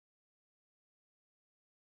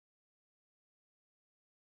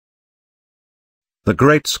The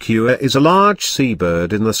great skua is a large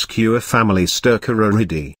seabird in the skua family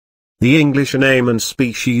Stercorariidae. The English name and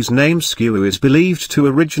species name skua is believed to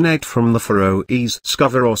originate from the Faroese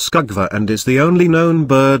skúvur or skúgvur and is the only known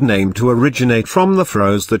bird name to originate from the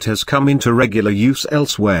Faroes that has come into regular use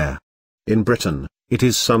elsewhere. In Britain, it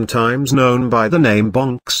is sometimes known by the name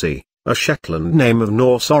bonxie, a Shetland name of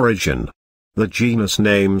Norse origin. The genus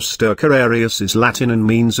name Stercorarius is Latin and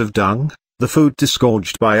means of dung. The food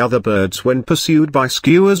disgorged by other birds when pursued by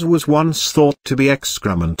skuas was once thought to be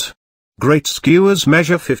excrement. Great skuas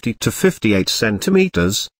measure 50 to 58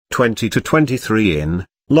 centimeters, 20 to 23 in,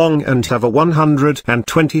 long and have a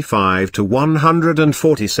 125 to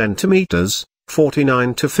 140 centimeters,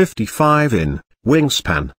 49 to 55 in,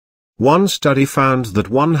 wingspan. One study found that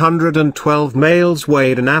 112 males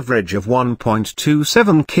weighed an average of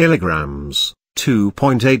 1.27 kilograms,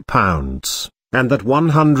 2.8 pounds, and that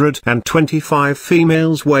 125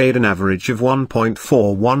 females weighed an average of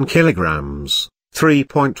 1.41 kilograms,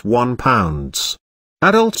 3.1 pounds.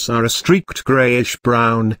 Adults are a streaked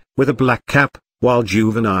greyish-brown, with a black cap, while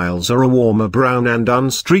juveniles are a warmer brown and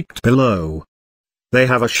unstreaked below. They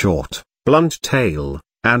have a short, blunt tail,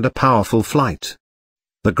 and a powerful flight.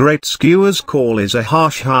 The great skua's call is a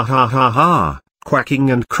hah-hah-hah-hah-hah.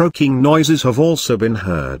 Quacking and croaking noises have also been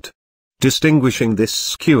heard. Distinguishing this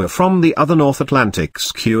skua from the other North Atlantic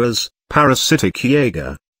skuas, parasitic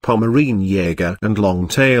jaeger, pomarine jaeger and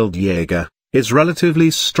long-tailed jaeger, is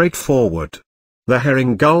relatively straightforward. The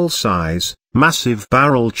herring gull size, massive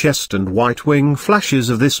barrel chest and white wing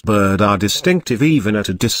flashes of this bird are distinctive even at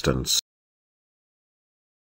a distance.